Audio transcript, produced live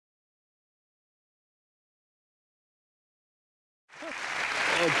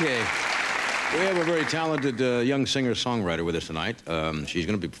Okay. We have a very talented young singer-songwriter with us tonight. She's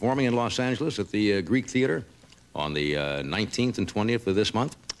going to be performing in Los Angeles at the Greek Theater on the 19th and 20th of this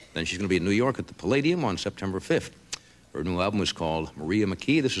month. Then she's going to be in New York at the Palladium on September 5th. Her new album is called Maria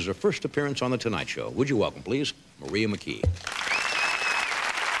McKee. This is her first appearance on The Tonight Show. Would you welcome, please, Maria McKee.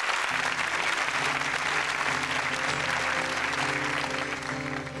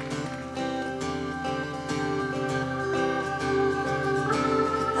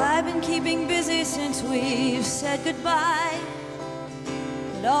 I've been keeping busy since we've said goodbye,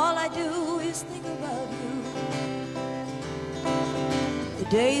 and all I do is think about you. The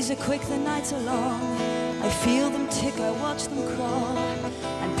days are quick, the nights are long. I feel them tick, I watch them crawl.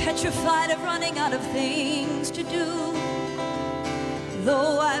 I'm petrified of running out of things to do.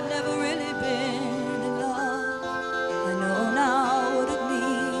 Though I've never really been in love, I know now what it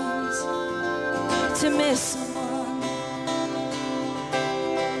means to miss someone.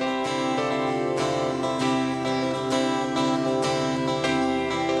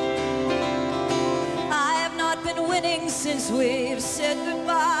 Since we've said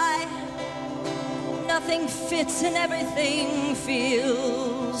goodbye, nothing fits and everything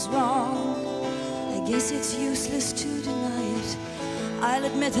feels wrong. I guess it's useless to deny it. I'll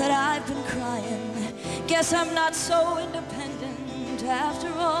admit that I've been crying. Guess I'm not so independent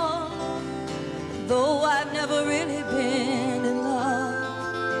after all. Though I've never really been in love,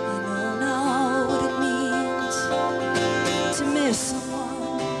 I know now what it means to miss someone.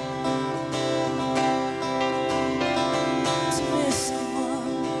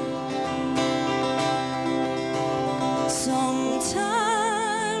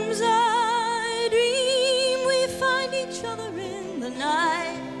 Sometimes I dream we find each other in the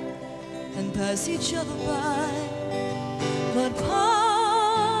night and pass each other by, but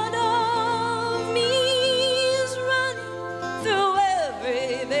part of me is running through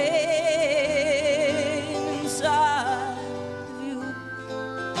every vein inside of you.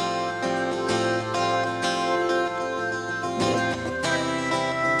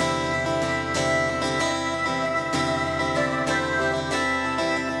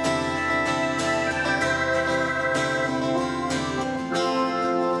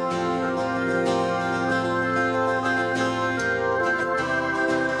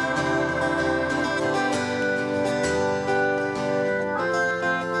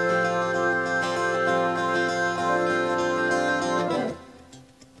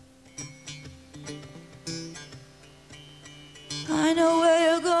 I know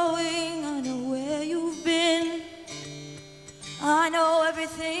where you're going, I know where you've been. I know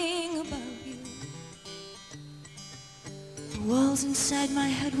everything about you. The walls inside my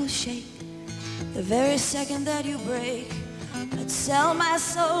head will shake the very second that you break. I'd sell my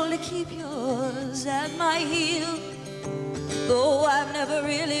soul to keep yours at my heel. Though I've never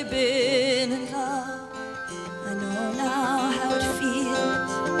really been in love, I know now how it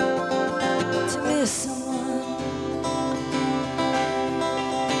feels to miss someone.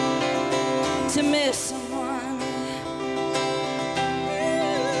 To miss someone.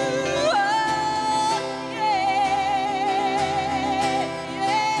 Ooh, oh, yeah,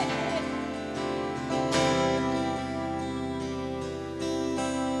 yeah.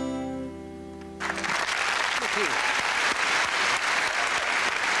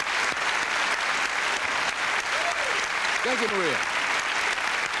 Thank you, Maria.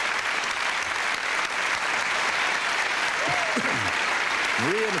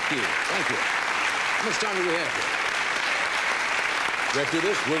 Maria McKee, thank you. How much time do we have here? We have to do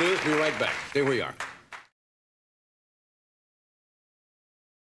this? We'll do this. We'll be right back. Stay where you are.